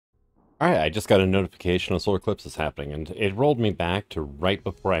Alright, I just got a notification a solar eclipse is happening, and it rolled me back to right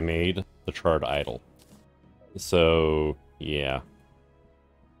before I made the charred idol. So, yeah.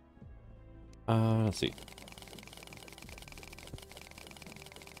 Let's see.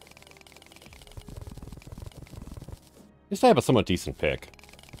 At least I have a somewhat decent pick.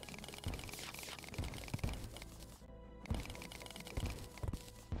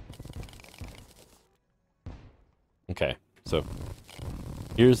 Okay, so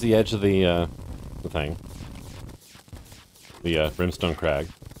here's the edge of the thing. The brimstone crag.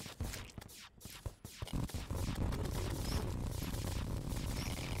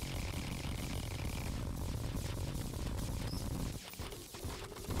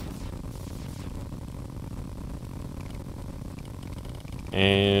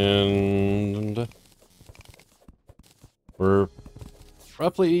 And we're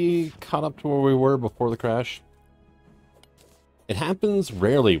roughly caught up to where we were before the crash. It happens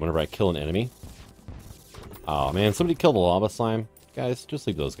rarely whenever I kill an enemy. Oh man, somebody killed a lava slime. Guys, just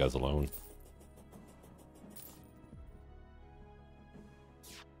leave those guys alone.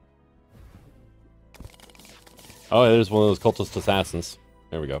 Oh, there's one of those cultist assassins.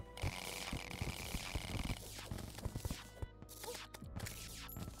 There we go.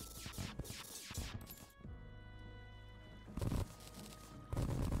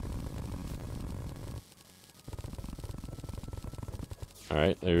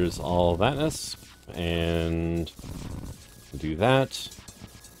 Alright, there's all thatness. And do that.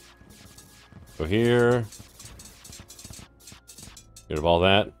 Go here. Get rid of all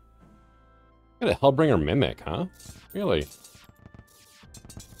that. Got a Hellbringer Mimic, huh? Really?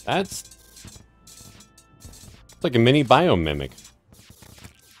 It's like a mini biome mimic.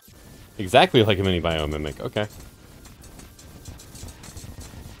 Exactly like a mini biome mimic. Okay.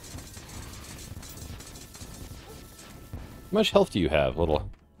 How much health do you have, little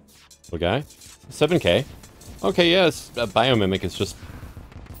guy? 7k. Okay, yes, a biomimic is just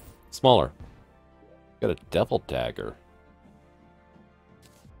smaller. Got a devil dagger.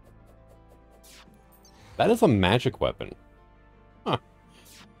 That is a magic weapon. Huh.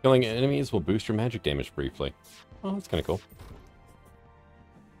 Killing enemies will boost your magic damage briefly. Oh, that's kind of cool.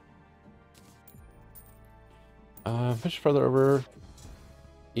 Much further over.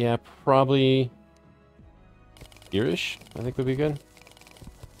 Yeah, probably here-ish, I think would be good.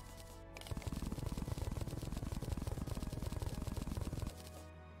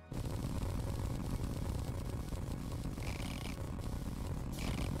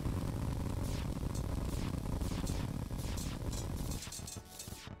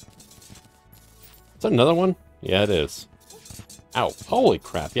 Is that another one? Yeah, it is. Ow. Holy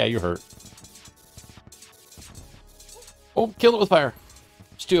crap. Yeah, you hurt. Oh, kill it with fire.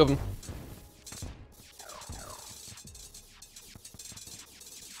 There's two of them.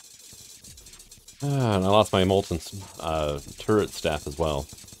 And I lost my molten turret staff as well.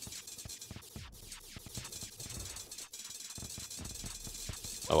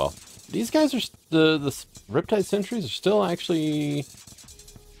 Oh well. These guys are... The Riptide Sentries are still actually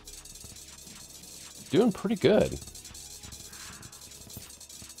doing pretty good.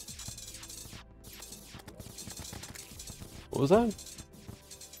 What was that?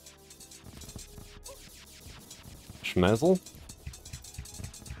 Schmezel?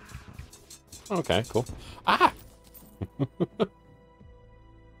 Okay, cool. Ah!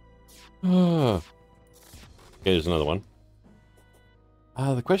 Okay, there's another one.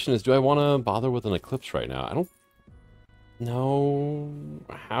 The question is, do I want to bother with an eclipse right now? I don't know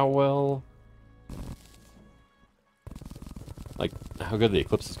how well... Like, how good the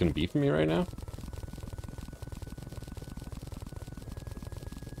eclipse is going to be for me right now?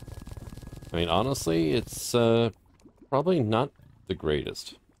 I mean, honestly, it's probably not the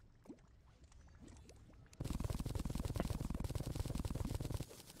greatest.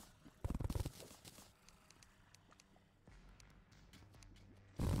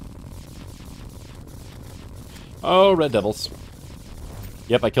 Oh, red devils.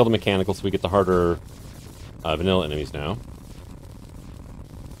 Yep, I killed a mechanical, so we get the harder vanilla enemies now.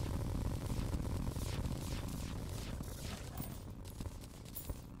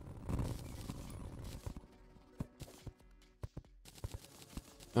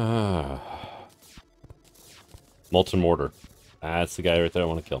 Molten Mortar. That's the guy right there I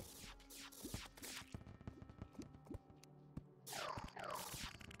want to kill.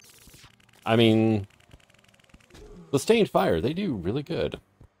 I mean, the Stained Fire, they do really good.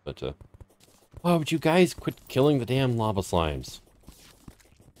 But, why would you guys quit killing the damn lava slimes?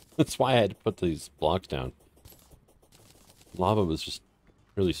 That's why I had to put these blocks down. Lava was just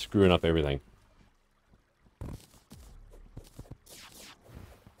really screwing up everything.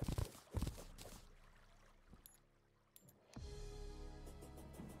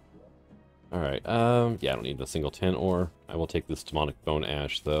 Alright, yeah, I don't need a single tin ore. I will take this demonic bone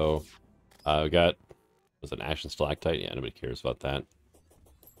ash, though. We got, was it ash and stalactite? Yeah, nobody cares about that.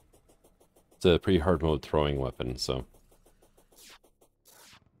 It's a pretty hard mode throwing weapon, so.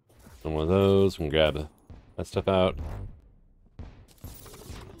 And one of those, we can grab that stuff out.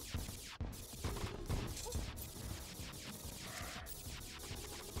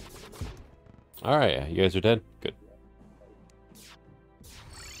 Alright, you guys are dead? Good.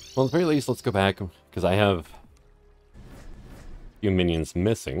 Well, at the very least, let's go back, because I have a few minions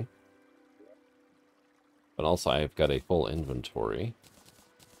missing. But also, I've got a full inventory.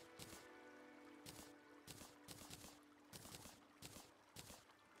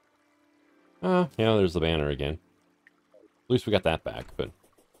 Yeah, there's the banner again. At least we got that back, but...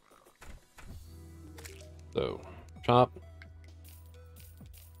 So, chop.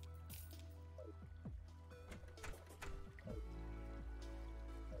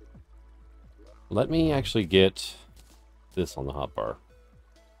 Let me actually get this on the hotbar.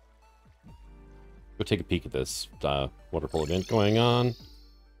 Go take a peek at this wonderful event going on.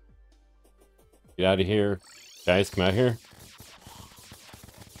 Get out of here. Guys, come out here.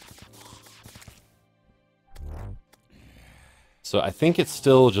 So I think it's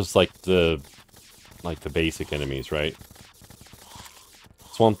still just like the basic enemies, right?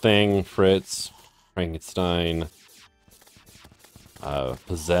 Swamp Thing, Fritz, Frankenstein,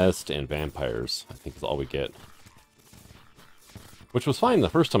 Possessed, and Vampires, I think is all we get. Which was fine the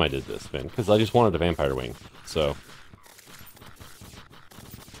first time I did this, man, because I just wanted a Vampire Wing, so...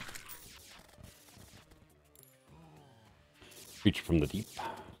 Creature from the deep.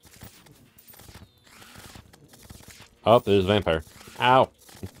 Oh, there's a vampire. Ow!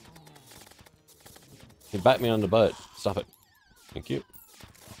 He bit me on the butt. Stop it. Thank you.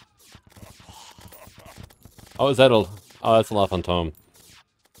 Oh, is that a... Oh, that's a La Fantôme.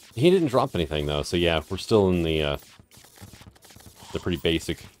 He didn't drop anything, though, so yeah, we're still in the pretty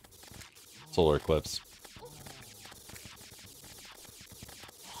basic solar eclipse.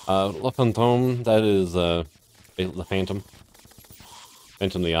 La Fantôme, that is, the Phantom.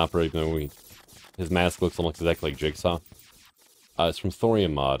 Phantom the Opera, even though his mask looks almost exactly like Jigsaw. It's from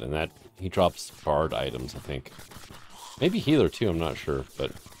Thorium mod, and that he drops bard items, I think. Maybe healer too, I'm not sure,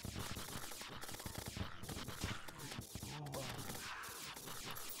 but...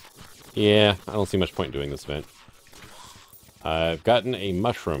 Yeah, I don't see much point in doing this event. I've gotten a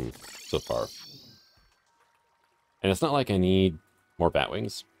mushroom so far. And it's not like I need more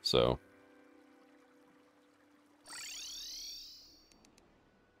batwings, so...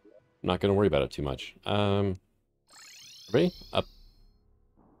 I'm not going to worry about it too much. Ready? Up.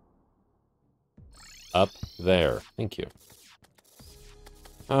 Up there. Thank you.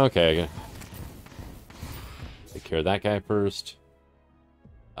 Okay. Take care of that guy first.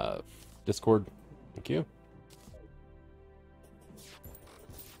 Discord. Thank you.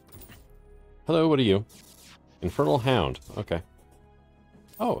 Hello, what are you? Infernal Hound. Okay.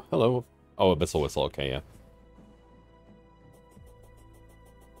 Oh, hello. Oh, Abyssal Whistle. Okay, yeah.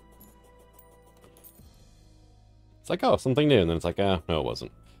 It's like, oh, something new, and then it's like, ah, no, it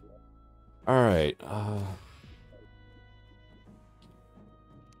wasn't. Alright,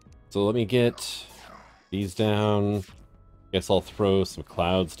 so let me get these down. Guess I'll throw some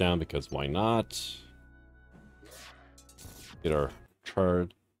clouds down, because why not? Get our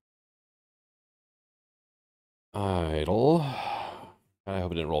chard. Idle. I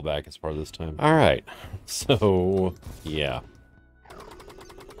hope it didn't roll back as part of this time. Alright, so, yeah.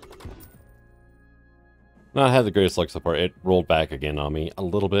 Not had the greatest luck so far. It rolled back again on me a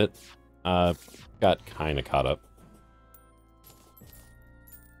little bit. Got kind of caught up.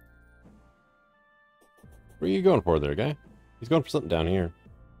 Where are you going for there, guy? He's going for something down here.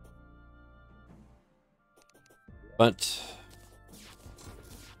 But...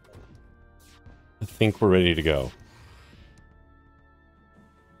 I think we're ready to go.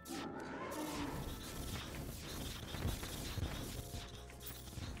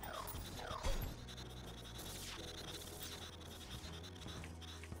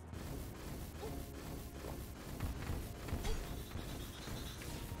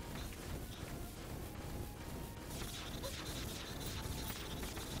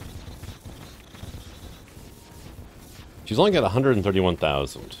 She's only got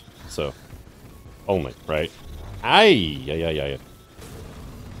 131,000, so only, right? Aye, yeah.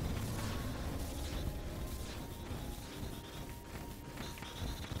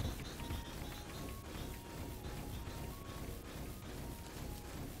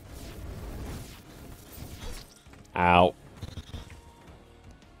 Ow.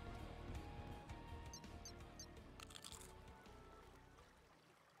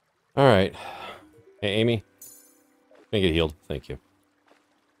 Alright. Hey, Amy. Can I get healed? Thank you.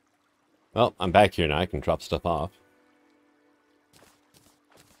 Well, I'm back here now. I can drop stuff off.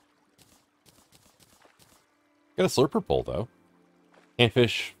 Got a slurper pole, though. Can't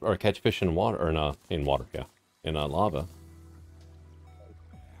fish or catch fish in water, or in water, yeah. In lava.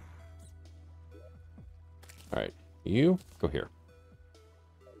 Alright. You, go here.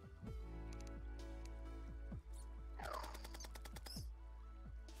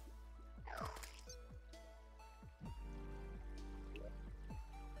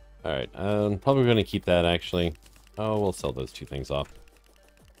 Alright, I'm probably going to keep that, actually. Oh, we'll sell those two things off.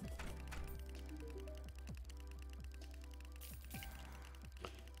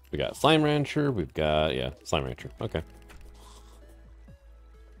 We got Slime Rancher, we've got, yeah, Slime Rancher, okay.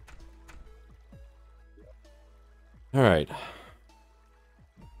 Alright.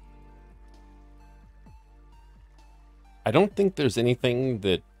 I don't think there's anything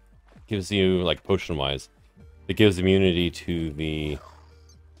that gives you, like, potion-wise, that gives immunity to the...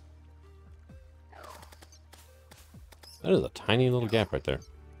 That is a tiny little gap right there.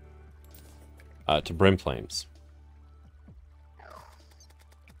 To Brim Flames.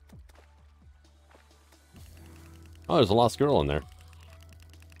 Oh, there's a lost girl in there.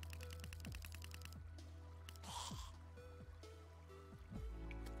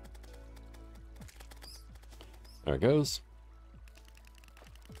 There it goes.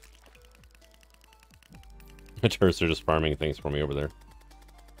 The tourists are just farming things for me over there.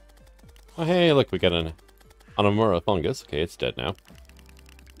 Oh, hey, look, we got an Anamura fungus. Okay, it's dead now.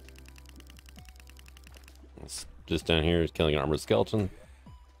 It's just down here is killing an armored skeleton.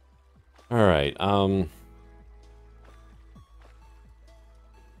 Alright,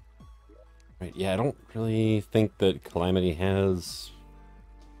 right, yeah, I don't really think that Calamity has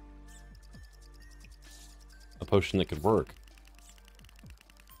a potion that could work.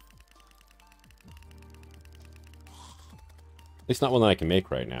 At least not one that I can make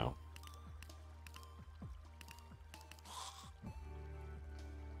right now.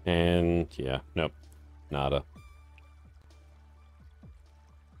 And, yeah, nope. Nada.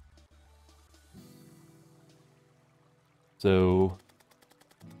 So...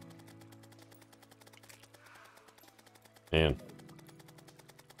 Man.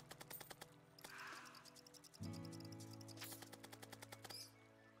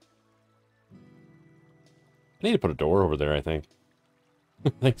 I need to put a door over there, I think.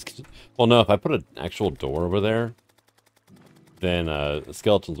 Thanks. Well, no, if I put an actual door over there, then the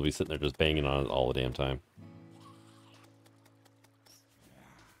skeletons will be sitting there just banging on it all the damn time.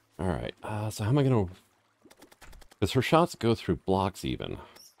 Alright, so how am I going to... Because her shots go through blocks even,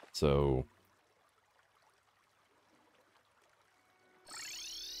 so...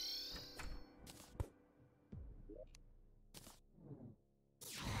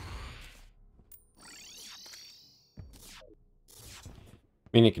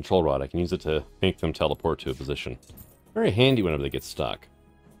 Mini control rod, I can use it to make them teleport to a position. Very handy whenever they get stuck.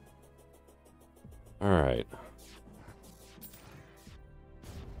 Alright.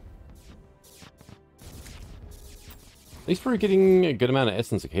 At least we're getting a good amount of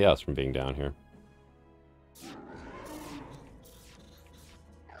Essence of Chaos from being down here.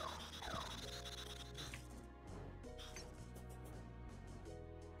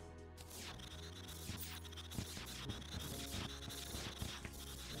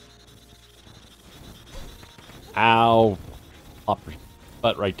 Ow! Pop your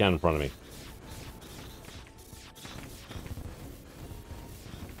butt right down in front of me.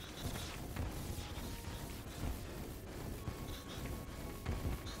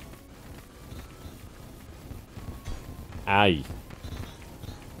 Aye.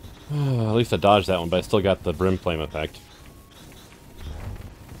 At least I dodged that one, but I still got the Brim Flame effect.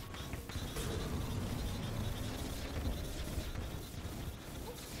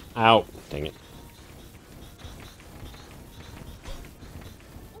 Ow! Dang it.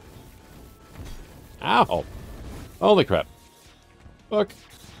 Ow! Holy crap. Look.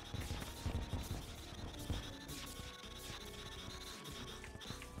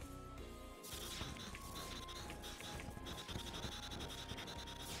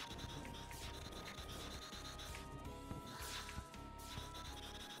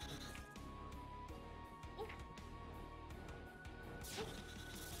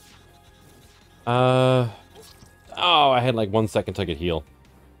 Oh, I had like 1 second till I could heal.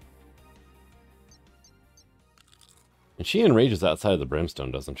 And she enrages outside of the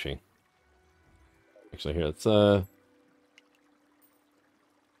brimstone, doesn't she? Actually, here, let's, talk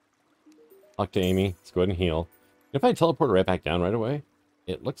to Amy. Let's go ahead and heal. If I teleport her right back down right away,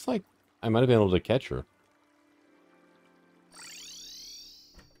 it looks like I might have been able to catch her.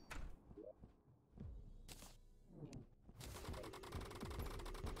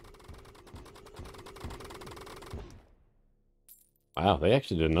 Wow, they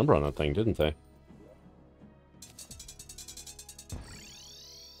actually did a number on that thing, didn't they?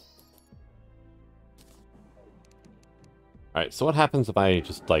 Alright, so what happens if I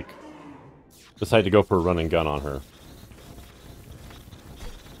just, like, decide to go for a run and gun on her?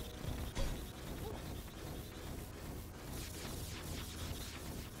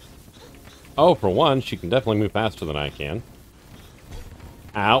 Oh, for one, she can definitely move faster than I can.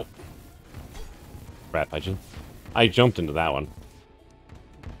 Ow. Crap, I jumped into that one.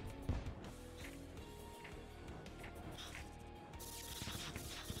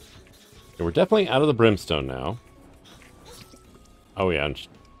 Okay, we're definitely out of the brimstone now. Oh yeah,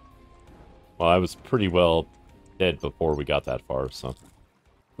 well, I was pretty well dead before we got that far, so...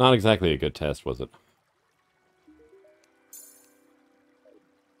 Not exactly a good test, was it?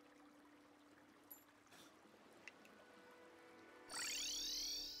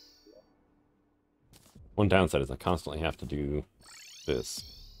 One downside is I constantly have to do this.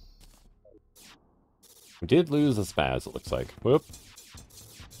 We did lose a spaz, it looks like. Whoop.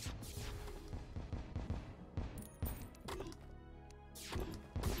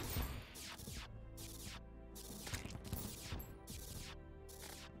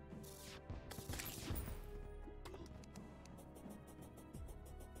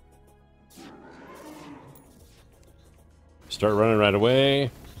 Start running right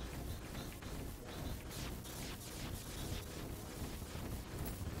away.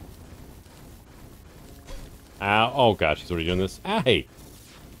 Ow. Oh gosh, he's already doing this. Ah, hey.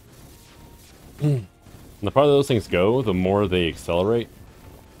 And the farther those things go, the more they accelerate.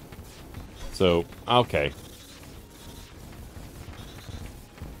 So, okay.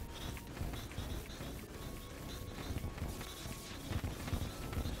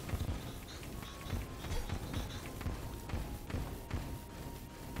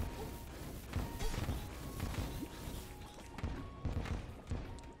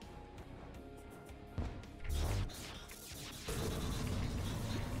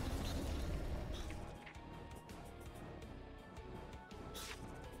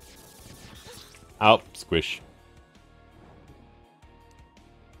 Out, squish.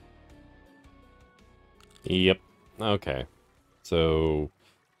 Yep. Okay. So,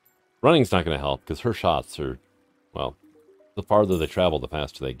 running's not going to help, because her shots are, well, the farther they travel, the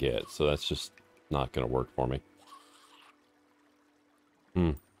faster they get. So that's just not going to work for me.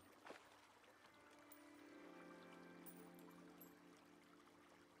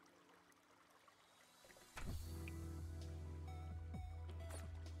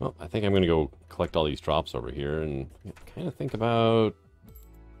 Well, I think I'm going to go collect all these drops over here and kind of think about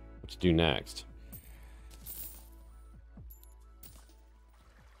what to do next.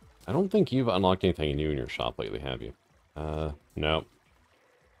 I don't think you've unlocked anything new in your shop lately, have you? No.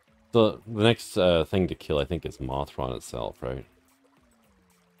 So the next thing to kill, I think, is Mothron itself, right?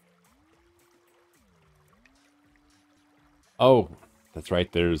 Oh, that's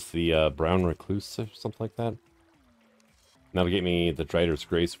right. There's the brown recluse or something like that. That'll get me the Drider's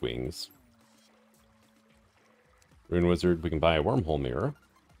Grace wings. Rune Wizard, we can buy a wormhole mirror.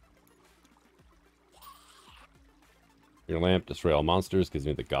 Your lamp, destroy all monsters, gives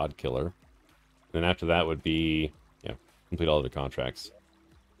me the God Killer. And then after that would be, yeah, complete all of the contracts.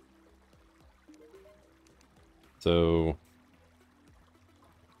 So,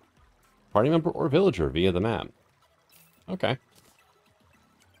 party member or villager via the map. Okay.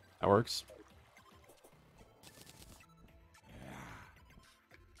 That works.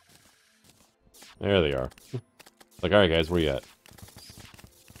 There they are. Like, alright guys, where you at?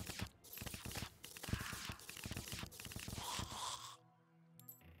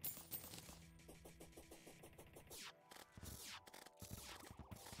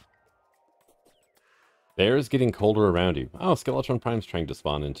 The air is getting colder around you. Oh, Skeleton Prime's trying to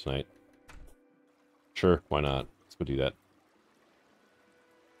spawn in tonight. Sure, why not? Let's go do that.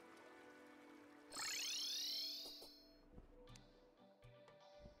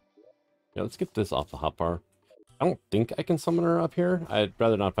 Yeah, let's get this off the hotbar. I don't think I can summon her up here. I'd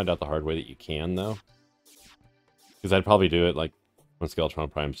rather not find out the hard way that you can, though. Because I'd probably do it, like, when Skeletron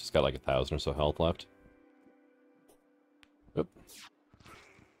Prime's just got, like, 1,000 or so health left. Oop.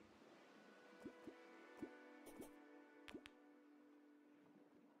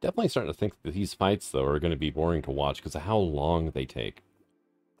 Definitely starting to think that these fights, though, are going to be boring to watch because of how long they take.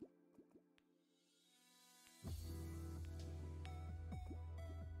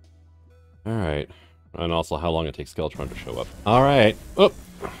 Alright. And also how long it takes Skeletron to show up. Alright. Oop.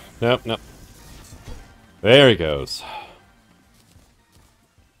 Nope, nope. There he goes.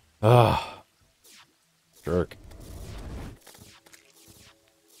 Ah. Jerk.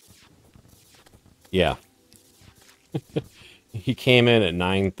 Yeah. He came in at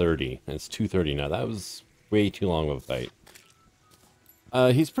 9:30, and it's 2:30 now. That was way too long of a fight.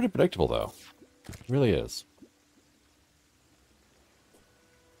 He's pretty predictable, though. He really is.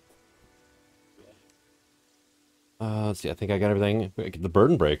 Let's see, I think I got everything. The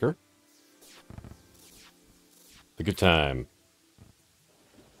Burden Breaker. The good time.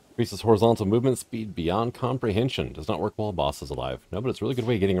 Increases horizontal movement speed beyond comprehension. Does not work while a boss is alive. No, but it's a really good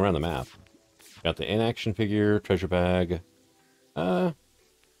way of getting around the map. Got the in-action figure, treasure bag.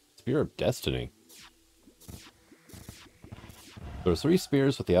 Spear of Destiny. There's 3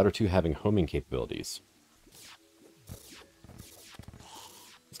 spears with the outer 2 having homing capabilities.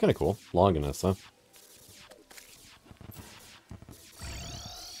 It's kind of cool. Longinus, huh?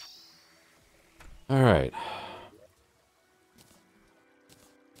 Alright.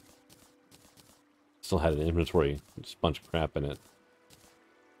 Still had an inventory. Just a bunch of crap in it.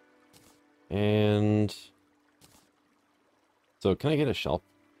 And... so can I get a shelf?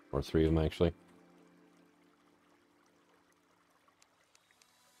 Or 3 of them, actually.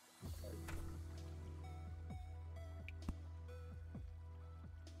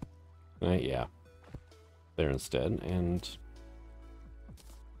 Yeah. There instead. And...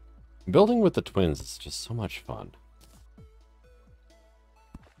 building with the twins is just so much fun.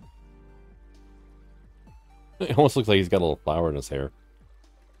 It almost looks like he's got a little flower in his hair.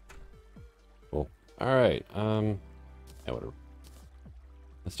 Cool. Alright, yeah, whatever.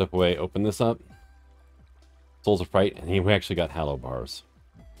 Let's step away, open this up. Souls of Fright, and we actually got Hallowed bars.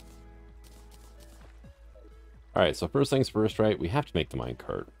 Alright, so first things first, right? We have to make the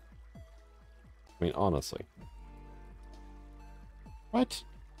minecart. I mean, honestly. What?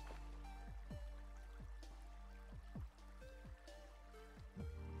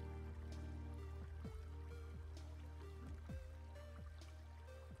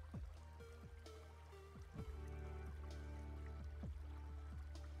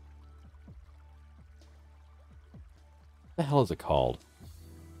 What the hell is it called?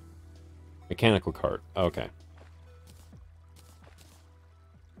 Mechanical cart. Okay.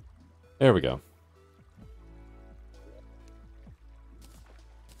 There we go.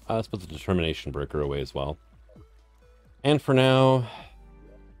 Let's put the determination breaker away as well. And for now,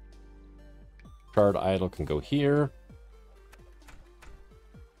 shard idol can go here.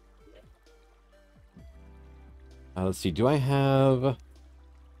 Let's see, do I have... I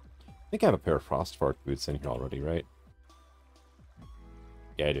think I have a pair of Frostbark boots in here already, right?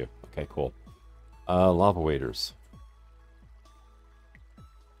 Yeah, I do. Okay, cool. Lava waders.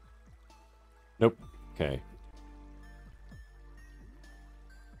 Nope. Okay.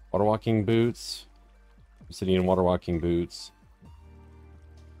 Water walking boots. Obsidian water walking boots.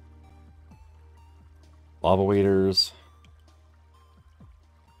 Lava waders.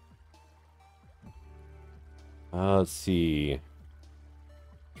 Let's see.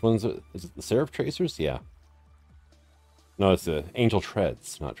 Which one's it? Is it the Seraph Tracers? Yeah. No, it's the Angel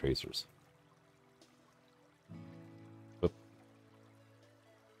Treads, not Tracers. Oop.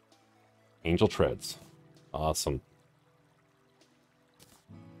 Angel Treads. Awesome.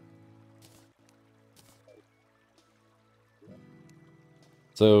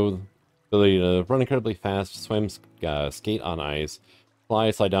 So, ability to run incredibly fast, swim, skate on ice, fly,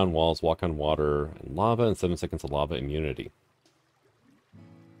 slide down walls, walk on water and lava, and 7 seconds of lava immunity.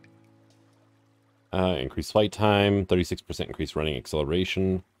 Increased flight time, 36% increased running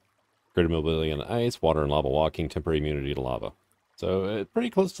acceleration, greater mobility on ice, water and lava walking, temporary immunity to lava. So, pretty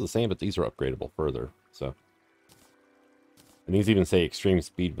close to the same, but these are upgradable further. So, and these even say extreme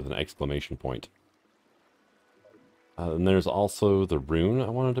speed with an exclamation point. And there's also the rune I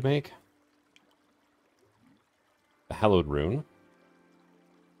wanted to make. The Hallowed rune.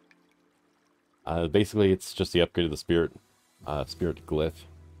 Basically, it's just the upgrade of the spirit glyph.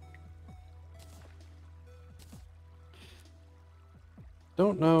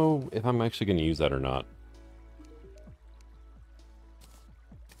 Don't know if I'm actually going to use that or not.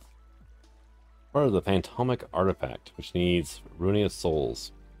 Part of the Phantomic Artifact, which needs Runeous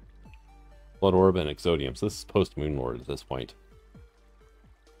Souls, Blood Orb, and Exodium. So this is post-Moon Lord at this point.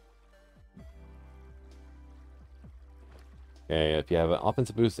 Okay, if you have an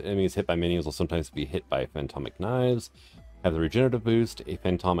offensive boost, enemies hit by minions will sometimes be hit by Phantomic Knives. Have the regenerative boost, a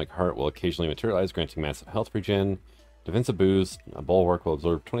Phantomic Heart will occasionally materialize, granting massive health regen. Defensive boost, a bulwark will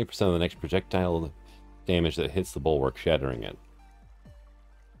absorb 20% of the next projectile damage that hits the bulwark, shattering it.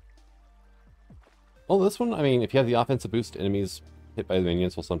 Well, this one, I mean, if you have the offensive boost, enemies hit by the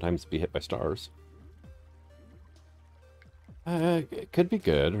minions will sometimes be hit by stars. It could be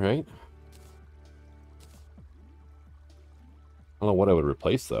good, right? I don't know what I would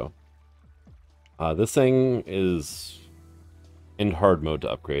replace, though. This thing is in hard mode to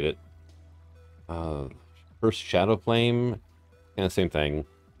upgrade it. First Shadow Flame, kind of same thing.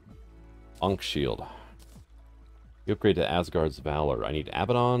 Ankh Shield. You upgrade to Asgard's Valor. I need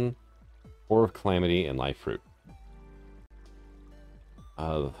Abaddon, Core of Calamity, and Life Fruit.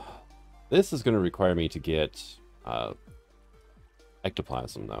 This is going to require me to get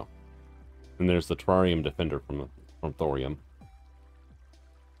Ectoplasm, though. And there's the Terrarium Defender from Thorium.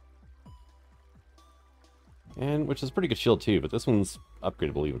 And which is a pretty good shield too, but this one's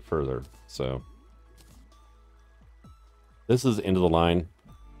upgradable even further, so this is end of the line.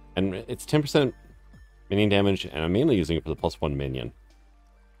 And it's 10% minion damage, and I'm mainly using it for the +1 minion.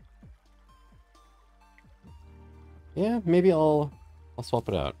 Yeah, maybe I'll swap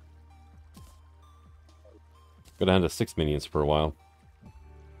it out. Go down to 6 minions for a while.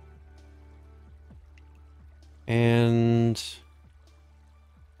 And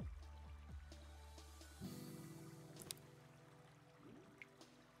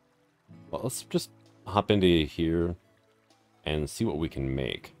well, let's just hop into here and see what we can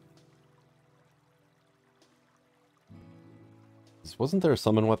make. Wasn't there a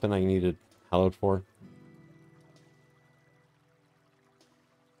summon weapon I needed Hallowed for?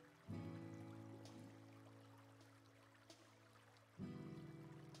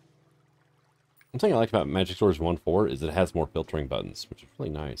 One thing I like about Magic Swords 1.4 is it has more filtering buttons, which is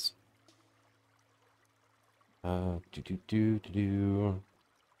really nice.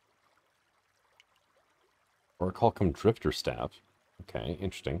 Orichalcum Drifter Staff. Okay,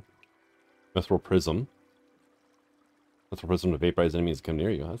 interesting. Mithril Prism. Mithril Prism to vaporize enemies that come near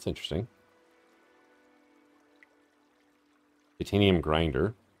you. That's interesting. Titanium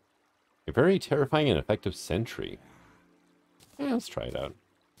Grinder. A very terrifying and effective sentry. Yeah, let's try it out.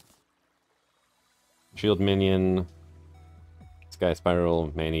 Shield Minion. Sky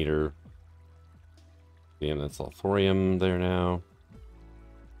Spiral, Maneater. Yeah, that's all Thorium there now.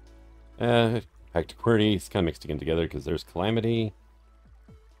 Back to Qwerty. It's kind of mixed again together because there's Calamity.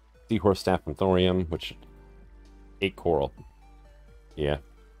 Seahorse Staff from Thorium, which 8 coral. Yeah.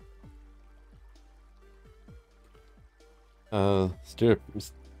 Spear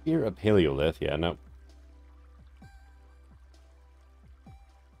of Paleolith. Yeah, no.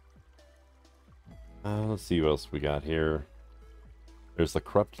 Let's see what else we got here. There's the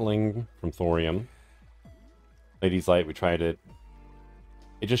Corruptling from Thorium. Lady's Light, we tried it.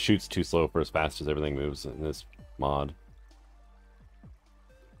 It just shoots too slow for as fast as everything moves in this mod.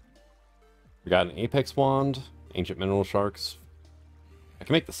 We got an Apex Wand, Ancient Mineral Sharks. I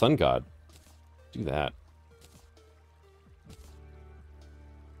can make the Sun God. Do that.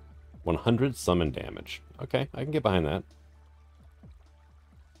 100 summon damage. Okay, I can get behind that.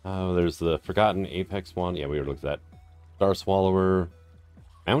 There's the Forgotten Apex Wand. Yeah, we already looked at that. Star Swallower.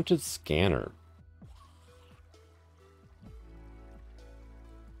 Mounted Scanner.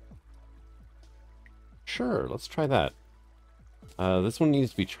 Sure, let's try that. This one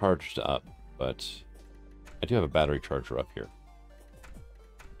needs to be charged up, but I do have a battery charger up here.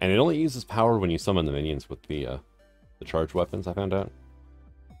 And it only uses power when you summon the minions with the charged weapons, I found out.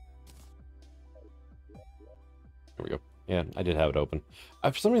 There we go. Yeah, I did have it open.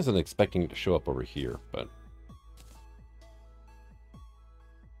 For some reason, I'm expecting it to show up over here, but...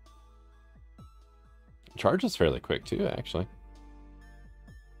 Charge is fairly quick, too, actually.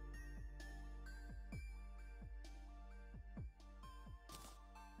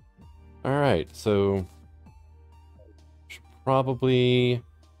 Alright, so... Should probably...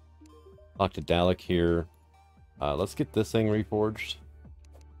 Talk to Dalek here. Let's get this thing reforged.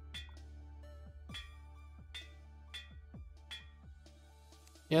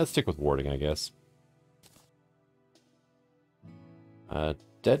 Yeah, let's stick with warding, I guess.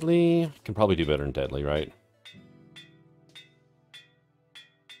 Deadly can probably do better than Deadly, right?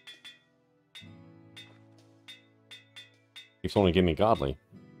 Keeps only giving me Godly.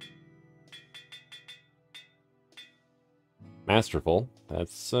 Masterful.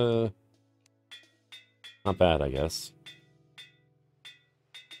 That's not bad, I guess.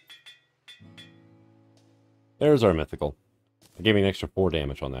 There's our mythical. It gave me an extra 4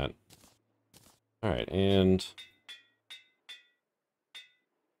 damage on that. Alright, and...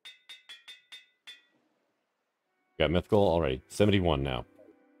 got mythical already. 71 now.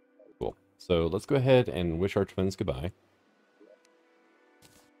 Cool. So let's go ahead and wish our twins goodbye.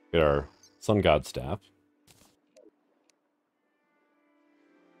 Get our Sun God Staff.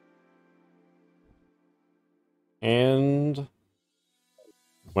 And...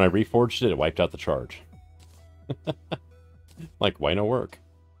 when I reforged it, it wiped out the charge. Like, why no work?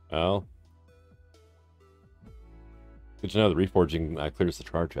 Well, good to know the reforging clears the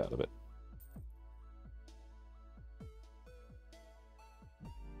charge out of it.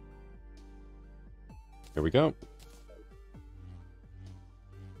 Here we go.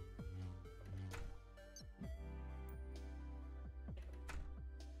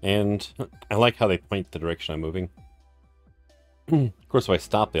 And I like how they point the direction I'm moving. Of course, if I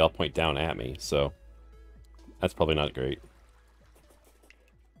stop, they all point down at me, so that's probably not great.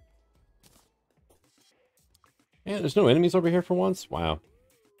 And there's no enemies over here for once? Wow.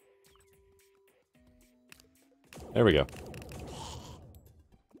 There we go.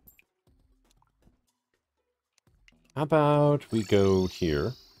 How about we go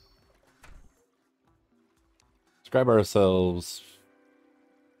here? Describe ourselves.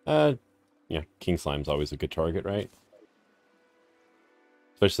 Yeah, King Slime's always a good target, right?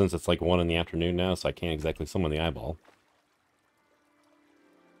 Especially since it's like 1 in the afternoon now, so I can't exactly summon the eyeball.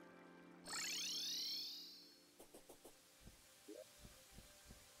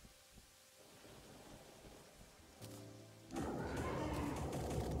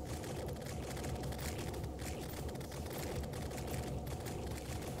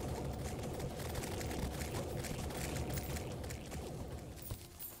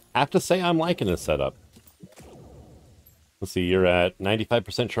 I have to say I'm liking this setup. Let's see, you're at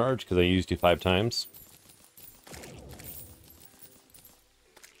 95% charge because I used you 5 times.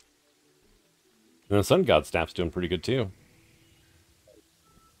 And the Sun God Staff's doing pretty good too.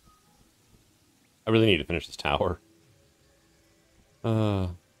 I really need to finish this tower.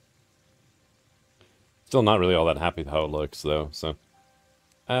 Still not really all that happy with how it looks though, so.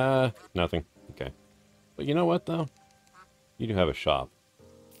 Nothing. Okay. But you know what though? You do have a shop.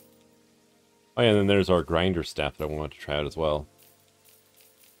 Oh yeah, and then there's our grinder staff that I wanted to try out as well.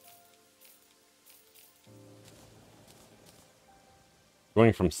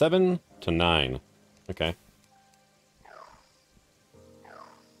 Going from 7 to 9. Okay.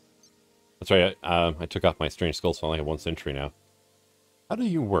 That's right, I took off my strange skull, so I only have 1 century now. How do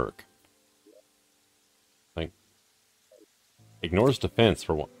you work? Like, ignores defense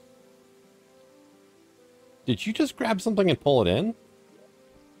for 1. Did you just grab something and pull it in?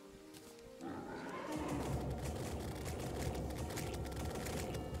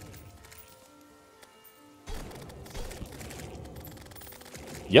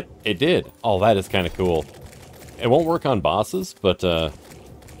 Yep, it did. Oh, that is kind of cool. It won't work on bosses, but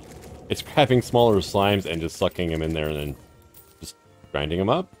it's grabbing smaller slimes and just sucking them in there and then just grinding them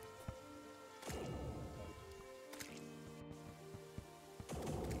up.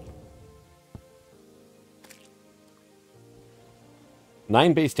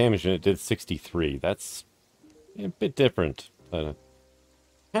 Nine base damage and it did 63. That's a bit different, but I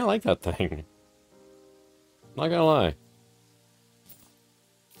kind of like that thing. Not gonna lie.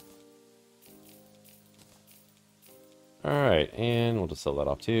 Alright, and we'll just sell that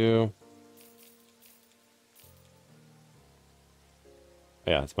off too.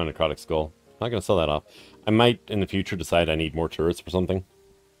 Yeah, it's my necrotic skull. Not gonna sell that off. I might, in the future, decide I need more turrets for something.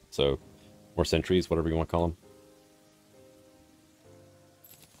 So, more sentries, whatever you want to call them.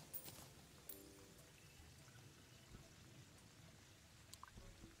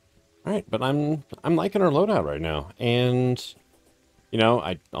 Alright, but I'm liking our loadout right now. And, you know,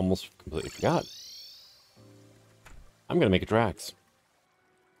 I almost completely forgot. I'm gonna make a Drax.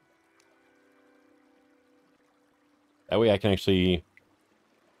 That way I can actually...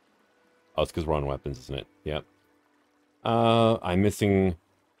 Oh, it's because we're on weapons, isn't it? Yep. I'm missing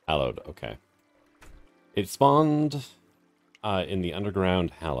Hallowed. Okay. It spawned in the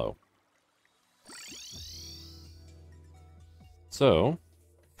underground Hallow. So...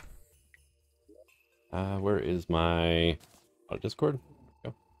 where is my... Discord?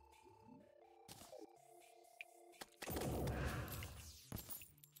 Go.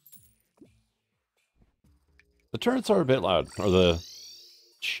 The turrets are a bit loud. Or the...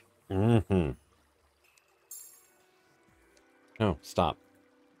 Mm-hmm. No, stop.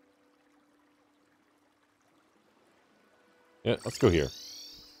 Yeah, let's go here.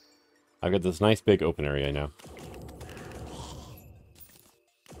 I've got this nice big open area now.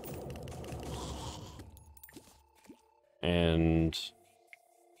 And...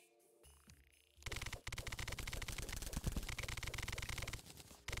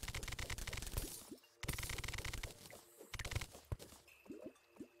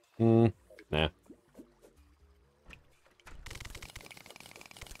 nah.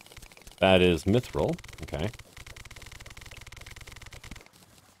 That is mithril. Okay.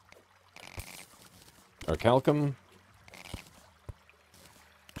 Orichalcum.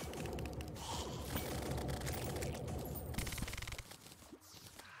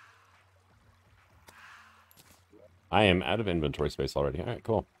 I am out of inventory space already. Alright,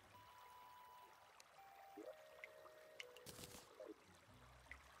 cool.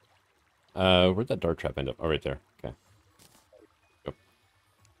 Where'd that dart trap end up? Oh, right there. Okay. Yep.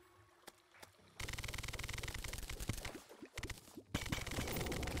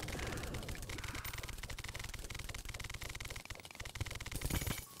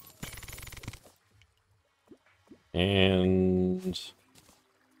 And...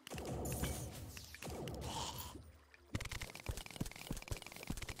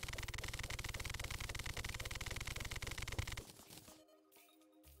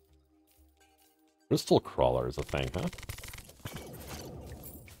 Crystal crawler is a thing, huh?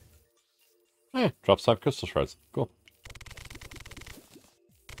 Oh, yeah, drops 5 crystal shards. Cool.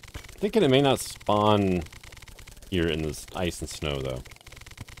 Thinking it may not spawn here in this ice and snow, though.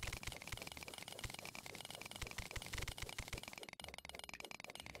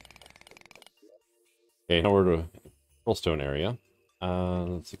 Okay, now we're to Pearlstone area.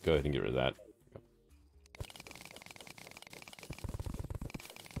 Let's go ahead and get rid of that.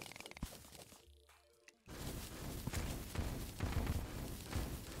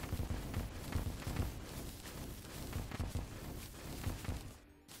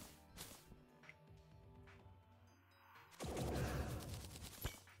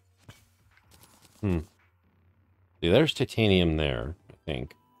 See, there's titanium there, I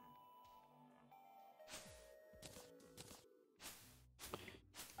think.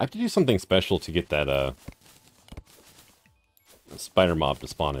 I have to do something special to get that, spider mob to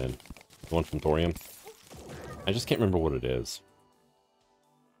spawn in. The one from Thorium. I just can't remember what it is.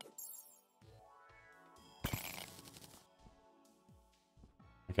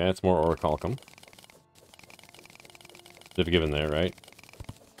 Okay, that's more orichalcum. Should have given there, right?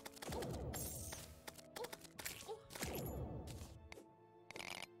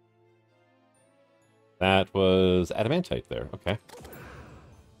 That was adamantite there. Okay.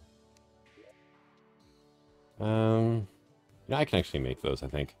 Yeah, I can actually make those, I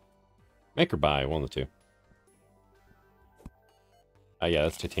think. Make or buy, one of the two. Yeah,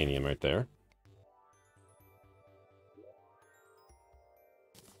 that's titanium right there.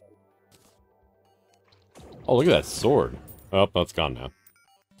 Oh, look at that sword. Oh, no, it's gone now.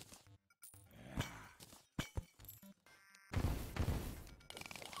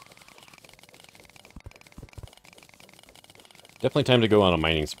 Definitely time to go on a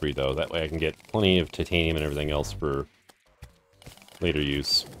mining spree, though. That way I can get plenty of titanium and everything else for later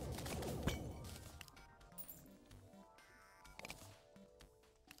use.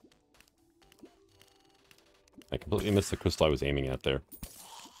 I completely missed the crystal I was aiming at there.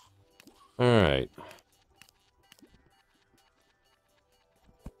 Alright.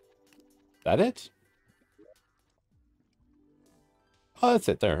 That it? Oh, that's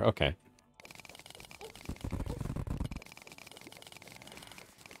it there. Okay.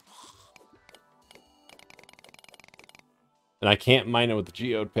 And I can't mine it with the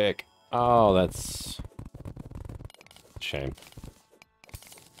geode pick. Oh, that's a shame.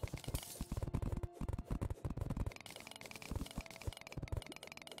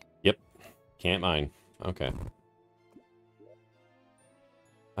 Yep. Can't mine. Okay.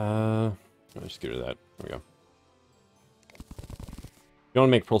 I'll just get rid of that. There we go. If you want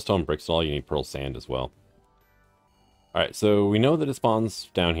to make pearlstone bricks at all, you need pearl sand as well. Alright, so we know that it spawns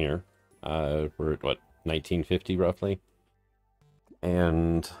down here. We're at, what, 1950 roughly?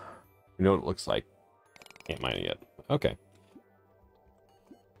 And we know what it looks like. Can't mine it yet. Okay.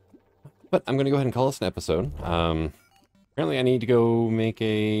 But I'm going to go ahead and call this an episode. Apparently I need to go make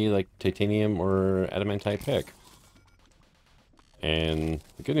a, like, titanium or adamantite pick. And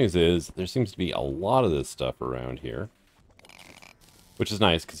the good news is, there seems to be a lot of this stuff around here. Which is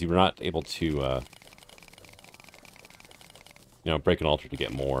nice, because you were not able to, you know, break an altar to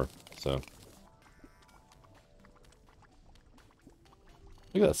get more, so.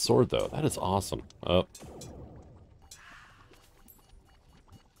 Look at that sword, though. That is awesome. Oh.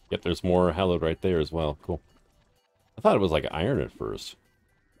 Yep, there's more Hallowed right there as well. Cool. I thought it was like iron at first.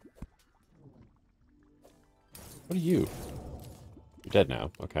 What are you? You're dead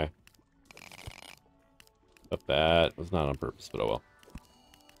now. Okay. But that was not on purpose, but oh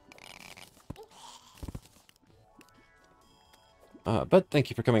well. But thank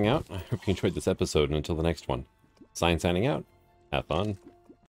you for coming out. I hope you enjoyed this episode, and until the next one. Signing out. Have fun.